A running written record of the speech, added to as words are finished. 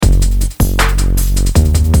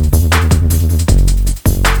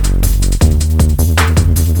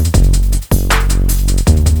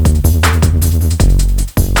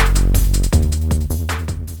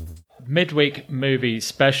midweek movie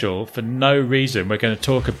special. For no reason, we're going to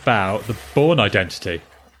talk about the Bourne Identity.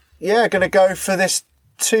 Yeah, going to go for this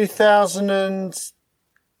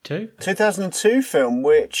 2002 film,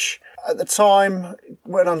 which at the time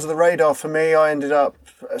went under the radar for me. I ended up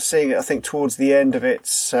seeing it, I think, towards the end of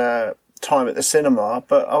its time at the cinema,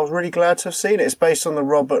 but I was really glad to have seen it. It's based on the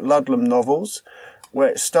Robert Ludlum novels, where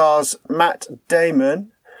it stars Matt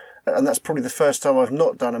Damon, and that's probably the first time I've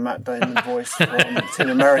not done a Matt Damon voice from Team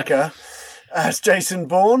America, as Jason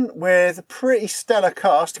Bourne, with a pretty stellar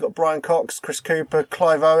cast. You've got Brian Cox, Chris Cooper,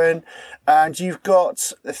 Clive Owen, and you've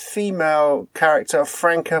got the female character,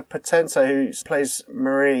 Franca Potente, who plays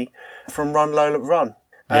Marie from Run Lola Run.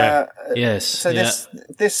 So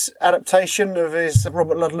this adaptation of his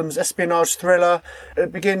Robert Ludlum's espionage thriller,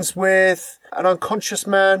 it begins with an unconscious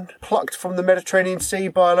man plucked from the Mediterranean Sea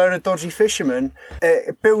by a load of dodgy fishermen.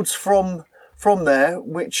 It builds from there,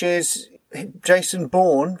 which is Jason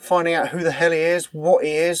Bourne finding out who the hell he is, what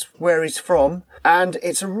he is, where he's from, and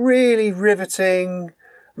it's a really riveting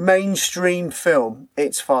mainstream film.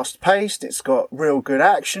 It's fast paced, it's got real good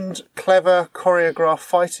action, clever choreographed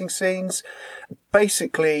fighting scenes.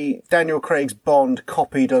 Basically, Daniel Craig's Bond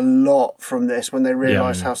copied a lot from this when they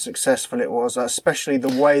realised how successful it was, especially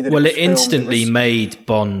the way that it instantly made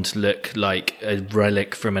Bond look like a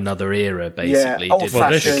relic from another era, basically. Yeah,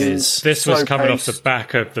 this was coming off the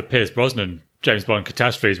back of the Pierce Brosnan James Bond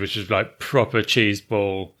catastrophes, which was like proper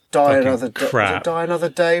cheeseball. Die Another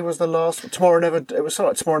Day was the last. It was sort of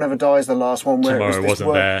like Tomorrow Never Dies, the last one. Where Tomorrow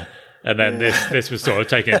wasn't there. And then this was sort of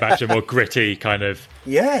taking it back to a more gritty kind of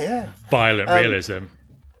violent realism.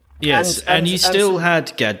 Yes, and you still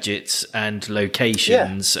had gadgets and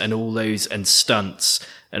locations and all those, and stunts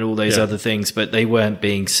and all those other things, but they weren't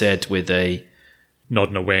being said with a nod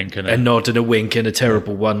and a wink and a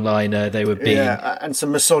terrible one-liner. They were being and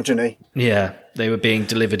some misogyny. Yeah, they were being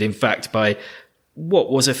delivered, in fact, by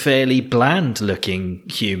what was a fairly bland-looking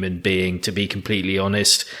human being, to be completely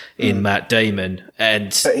honest, in Matt Damon.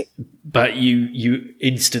 But you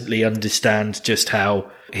instantly understand just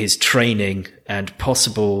how his training and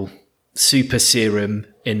possible super serum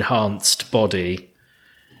enhanced body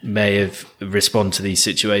may have responded to these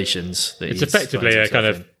situations. It's effectively a kind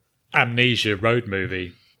of amnesia road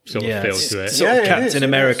movie sort of feel to it. Sort of Captain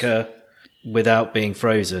America without being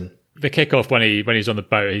frozen. The kickoff when he's on the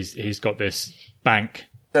boat, he's got this bank,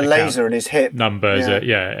 the laser in his hip number as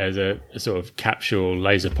a sort of capsule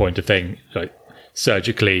laser pointer thing, like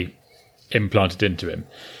surgically implanted into him.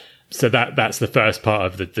 So that's the first part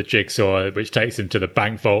of the jigsaw, which takes him to the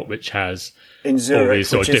bank vault, which has in Zurich, all these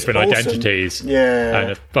sort of different identities, and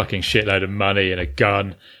a fucking shitload of money and a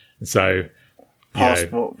gun. And so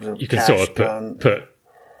you can sort of put.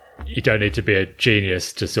 You don't need to be a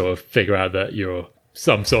genius to sort of figure out that you're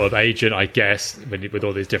some sort of agent, I guess, with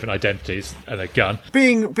all these different identities and a gun.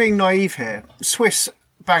 Being naive here, Swiss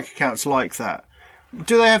bank accounts like that,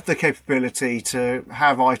 do they have the capability to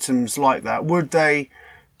have items like that? Would they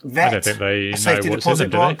vet I don't think they a safety know what's deposit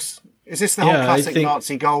in them, box? Is this the whole classic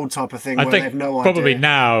Nazi gold type of thing where they have no idea? Probably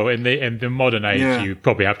now, in the modern age, you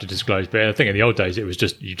probably have to disclose, but I think in the old days it was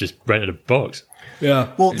just, you just rented a box.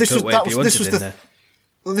 Yeah. Well, this is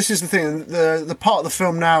the thing. The part of the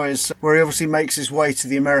film now is where he obviously makes his way to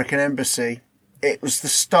the American embassy. It was the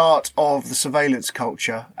start of the surveillance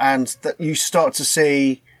culture, and that you start to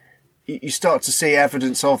see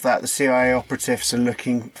evidence of that. The CIA operatives are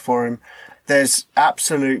looking for him. There's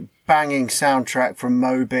absolute banging soundtrack from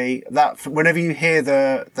Moby. That whenever you hear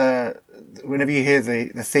the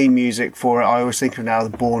theme music for it, I always think of now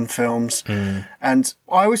the Bourne films, and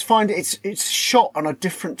I always find it's shot on a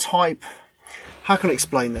different type. How can I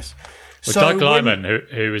explain this? Well, Doug Liman,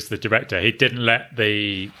 who was the director, he didn't let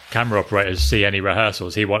the camera operators see any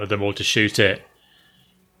rehearsals. He wanted them all to shoot it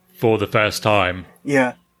for the first time.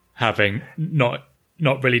 Yeah. Having not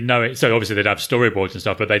really knowing. So obviously they'd have storyboards and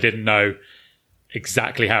stuff, but they didn't know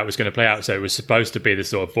exactly how it was going to play out. So it was supposed to be this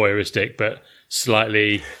sort of voyeuristic, but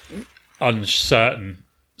slightly uncertain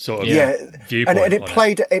sort of viewpoint. And it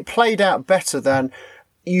played out better than...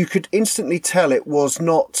 You could instantly tell it was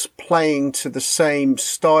not playing to the same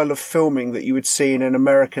style of filming that you would see in an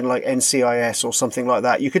American like NCIS or something like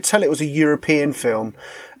that. You could tell it was a European film,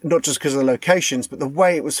 not just because of the locations, but the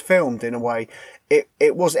way it was filmed in a way.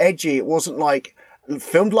 It was edgy. It wasn't like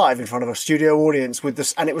filmed live in front of a studio audience with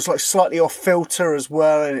this, and it was like slightly off filter as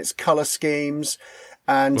well in its colour schemes.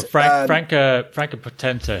 And Franca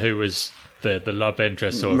Potente, who was the love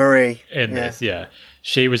interest sort of Marie in this,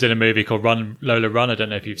 she was in a movie called Run Lola Run. I don't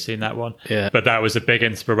know if you've seen that one. Yeah. But that was a big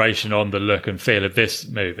inspiration on the look and feel of this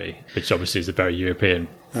movie, which obviously is a very European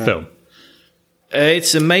film.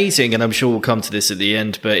 It's amazing, and I'm sure we'll come to this at the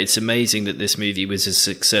end, but it's amazing that this movie was as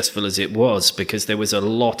successful as it was, because there was a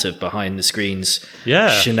lot of behind-the-screens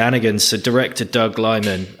shenanigans. So director Doug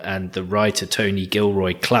Liman and the writer Tony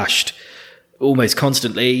Gilroy clashed almost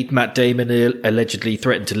constantly. Matt Damon allegedly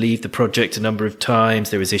threatened to leave the project a number of times.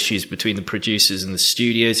 There was issues between the producers and the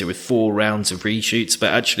studios. There were 4 rounds of reshoots,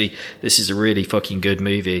 but actually, this is a really fucking good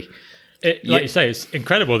movie. Like you say, it's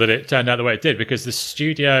incredible that it turned out the way it did, because the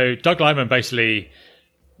studio, Doug Liman basically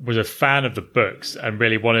was a fan of the books and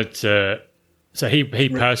really wanted to. So he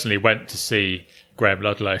personally went to see Graham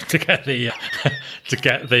Ludlow to get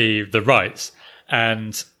the rights,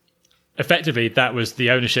 and effectively that was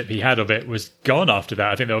the ownership he had of it was gone after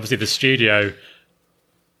that. I think that obviously the studio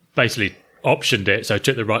basically optioned it, so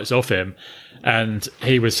took the rights off him, and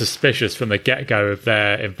he was suspicious from the get-go of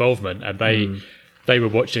their involvement, and they were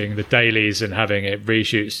watching the dailies and having it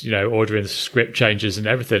reshoots, ordering the script changes and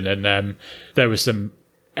everything. And there were some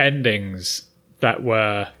endings that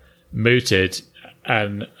were mooted.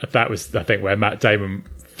 And that was, I think, where Matt Damon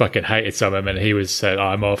fucking hated some of them. And he was saying,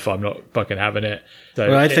 I'm off. I'm not fucking having it.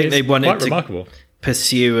 So I think they wanted to remarkable.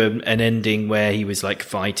 Pursue an ending where he was like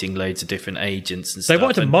fighting loads of different agents and stuff. They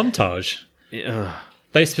wanted a montage.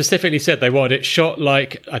 They specifically said they wanted it shot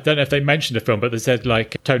like, I don't know if they mentioned the film, but they said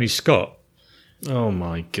like Tony Scott. Oh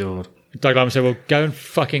my God. Doug Liman said, well, go and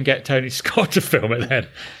fucking get Tony Scott to film it then.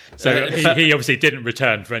 So he obviously didn't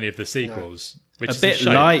return for any of the sequels. Which a is bit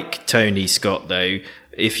like Tony Scott, though,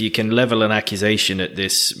 if you can level an accusation at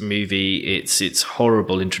this movie, it's its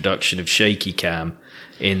horrible introduction of shaky cam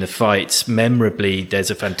in the fights. Memorably, there's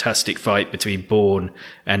a fantastic fight between Bourne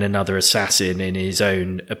and another assassin in his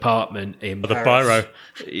own apartment in the biro.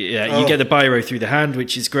 Yeah, you get the biro through the hand,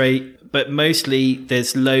 which is great. But mostly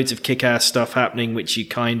there's loads of kick-ass stuff happening, which you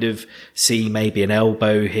kind of see maybe an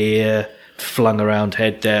elbow here, flung around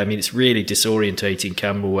head there. I mean, it's really disorientating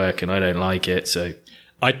camera work, and I don't like it. So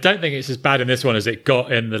I don't think it's as bad in this one as it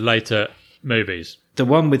got in the later movies. The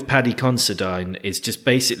one with Paddy Considine is just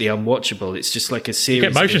basically unwatchable. It's just like a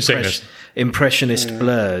series of impressionist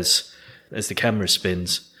blurs as the camera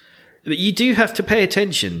spins. But you do have to pay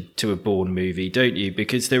attention to a Bourne movie, don't you?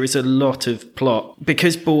 Because there is a lot of plot.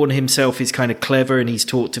 Because Bourne himself is kind of clever and he's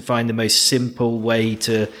taught to find the most simple way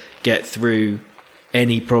to get through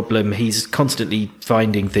any problem, he's constantly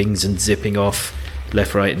finding things and zipping off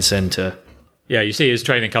left, right and centre. Yeah, you see his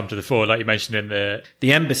training come to the fore, like you mentioned in the...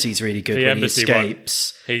 The embassy's really good when he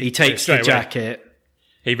escapes. He takes the jacket.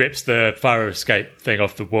 He rips the fire escape thing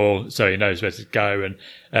off the wall so he knows where to go.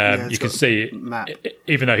 And you can see,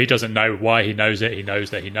 even though he doesn't know why he knows it, he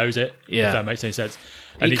knows that he knows it. Yeah. If that makes any sense.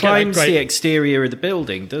 And he climbs the exterior of the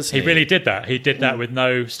building, doesn't he? He really did that. He did that with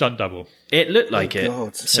no stunt double. It looked like it.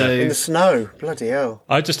 God. So in the snow. Bloody hell.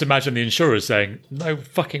 I just imagine the insurers saying, no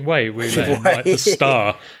fucking way we're letting like, the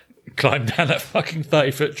star climb down that fucking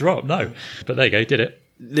 30-foot drop. No. But there you go, he did it.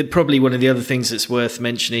 Probably one of the other things that's worth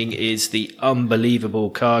mentioning is the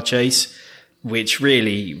unbelievable car chase, which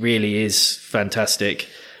really, really is fantastic.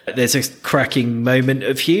 There's a cracking moment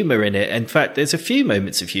of humour in it. In fact, there's a few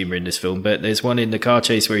moments of humour in this film, but there's one in the car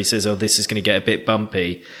chase where he says, oh, this is going to get a bit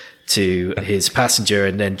bumpy to his passenger,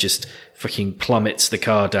 and then just fucking plummets the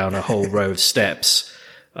car down a whole row of steps.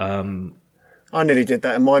 I nearly did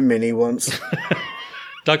that in my Mini once.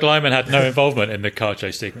 Doug Liman had no involvement in the car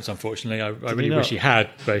chase sequence, unfortunately. I really wish he had,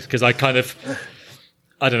 because I don't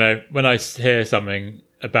know, when I hear something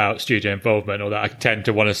about studio involvement or that, I tend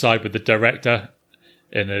to want to side with the director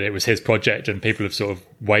in that it was his project and people have sort of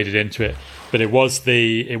waded into it. But it was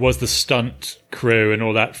the stunt crew and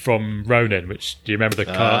all that from Ronin, which, do you remember the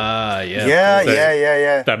car?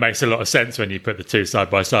 Yeah. That makes a lot of sense when you put the two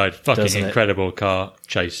side by side. Fucking incredible car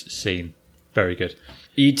chase scene. Very good.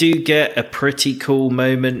 You do get a pretty cool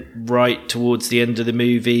moment right towards the end of the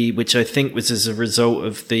movie, which I think was as a result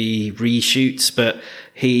of the reshoots, but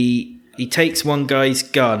he takes one guy's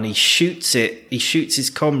gun, he shoots his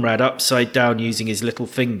comrade upside down using his little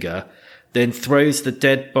finger, then throws the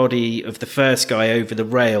dead body of the first guy over the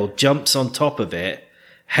rail, jumps on top of it,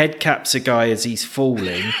 head caps a guy as he's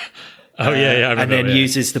falling, and then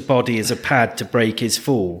uses the body as a pad to break his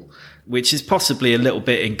fall. Which is possibly a little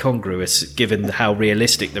bit incongruous given how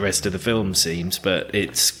realistic the rest of the film seems, but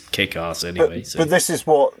it's kick-ass anyway. But this is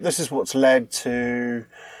what's led to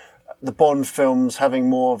the Bond films having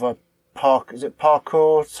more of a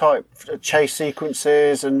parkour type chase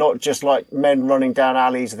sequences, and not just like men running down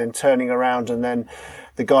alleys and then turning around and then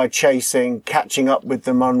the guy chasing, catching up with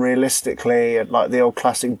them unrealistically, like the old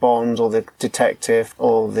classic Bonds or the detective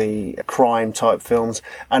or the crime type films.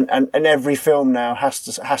 And every film now has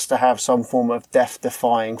to have some form of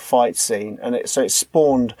death-defying fight scene. And so it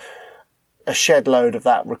spawned a shed load of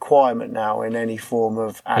that requirement now in any form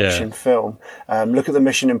of action film. Look at the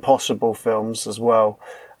Mission Impossible films as well.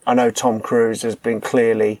 I know Tom Cruise has been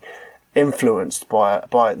clearly influenced by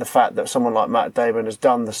the fact that someone like Matt Damon has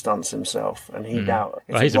done the stunts himself, and he now...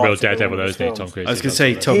 he's a real daredevil, though, isn't he, Tom Cruise? I was going to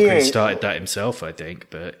say Tom Cruise started that himself, I think,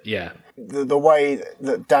 but yeah. The way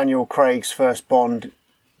that Daniel Craig's first Bond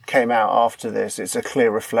came out after this, it's a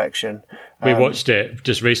clear reflection. We watched it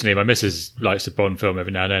just recently. My missus likes a Bond film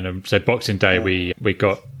every now and then, and so Boxing Day we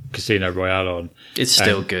got Casino Royale on. It's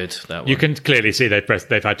still good, that one. You can clearly see they've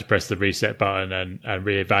had to press the reset button and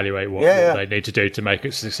reevaluate what they need to do to make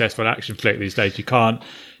a successful action flick these days. You can't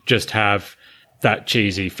just have that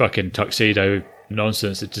cheesy fucking tuxedo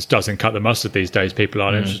nonsense. It just doesn't cut the mustard these days. People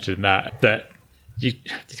aren't interested in that. You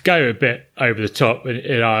go a bit over the top,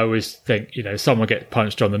 and I always think, someone gets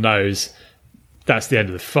punched on the nose, that's the end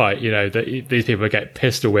of the fight. These people get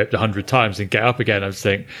pistol whipped 100 times and get up again. I just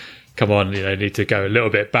think, come on, need to go a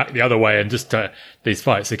little bit back the other way, and just these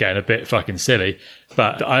fights are getting a bit fucking silly.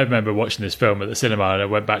 But I remember watching this film at the cinema, and I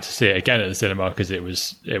went back to see it again at the cinema because it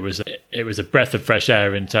was a breath of fresh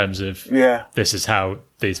air in terms of this is how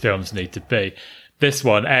these films need to be. This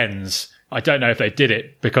one ends. I don't know if they did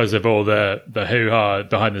it because of all the hoo-ha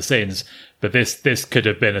behind the scenes, but this could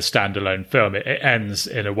have been a standalone film. It ends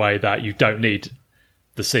in a way that you don't need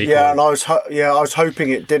the sequel. Yeah, and I was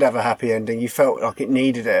hoping it did have a happy ending. You felt like it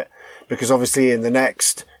needed it because obviously in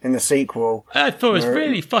the sequel, I thought it was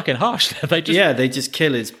really fucking harsh. They just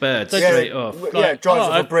kill his bird straight off. Drives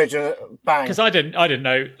off a bridge and bang. Because I didn't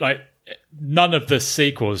know, like, none of the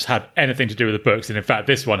sequels had anything to do with the books, and in fact,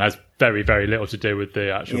 this one has very, very little to do with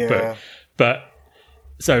the actual book. But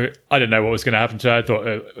so I didn't know what was going to happen to her. I thought, what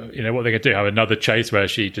are they going to do? Have another chase where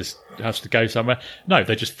she just has to go somewhere? No,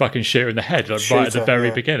 they just fucking shoot her in the head right at the very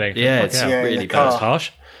beginning. Yeah, it's really bad. That's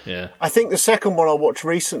harsh. Yeah, I think the second one I watched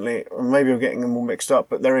recently, or maybe I'm getting them all mixed up,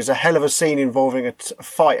 but there is a hell of a scene involving a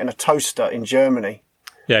fight and a toaster in Germany.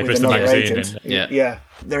 Yeah, with the magazine.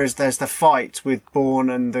 There's the fight with Bourne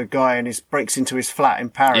and the guy, and he breaks into his flat in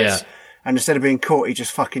Paris. Yeah. And instead of being caught, he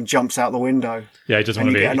just fucking jumps out the window. Yeah, he doesn't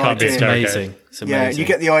want to be. He can't be amazing. It's amazing. Yeah, you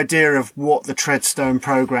get the idea of what the Treadstone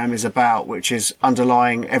program is about, which is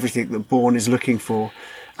underlying everything that Bourne is looking for.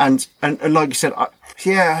 And like you said,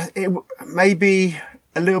 it may be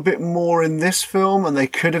a little bit more in this film, and they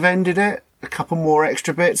could have ended it a couple more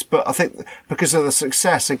extra bits. But I think because of the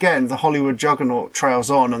success, again, the Hollywood juggernaut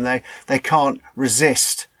trails on, and they can't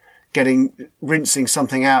resist rinsing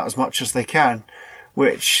something out as much as they can.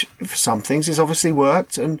 Which, for some things, has obviously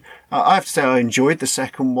worked. And I have to say I enjoyed the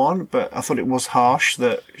second one, but I thought it was harsh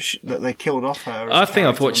that they killed off her. I think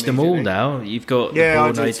I've watched them all now. You've got the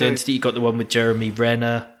Bourne Identity, you've got the one with Jeremy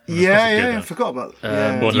Renner. I forgot about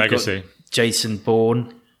Bourne Legacy. Jason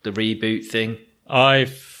Bourne, the reboot thing.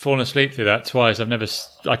 I've fallen asleep through that twice.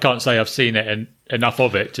 I can't say I've seen it enough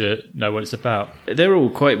of it to know what it's about. They're all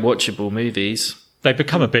quite watchable movies. They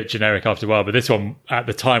become a bit generic after a while, but this one at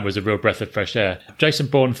the time was a real breath of fresh air. Jason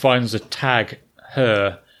Bourne finds a Tag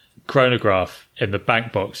Heuer chronograph in the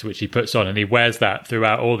bank box, which he puts on, and he wears that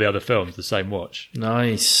throughout all the other films, the same watch.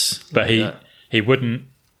 Nice. But he wouldn't...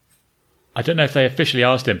 I don't know if they officially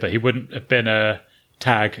asked him, but he wouldn't have been a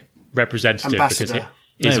Tag representative ambassador.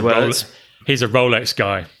 Because he's a Rolex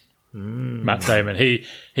guy, Matt Damon.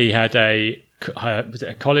 He had a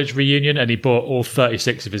college reunion, and he bought all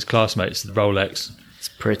 36 of his classmates the Rolex. It's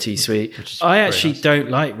pretty sweet. I actually don't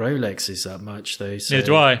like Rolexes that much, though. So neither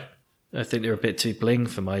do I. I think they're a bit too bling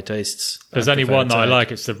for my tastes. There's only one that I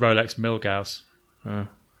like. It's the Rolex Milgauss.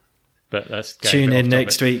 But that's tune in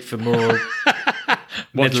next week for more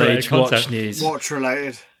middle-aged watch news. Watch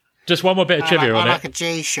related. Just one more bit of trivia on it. I like a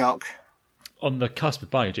G-Shock. On the cusp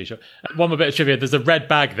of buying a G-Shock. One more bit of trivia. There's a red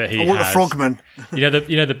bag that he has. I want the Frogman. You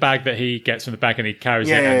know the bag that he gets from the bank and he carries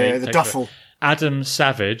it. Yeah, the duffel. Adam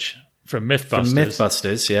Savage from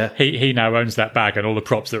Mythbusters. Yeah. He now owns that bag and all the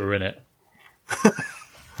props that were in it.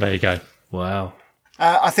 There you go. Wow.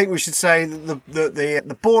 I think we should say that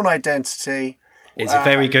the Bourne Identity is a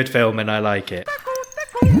very good film, and I like it.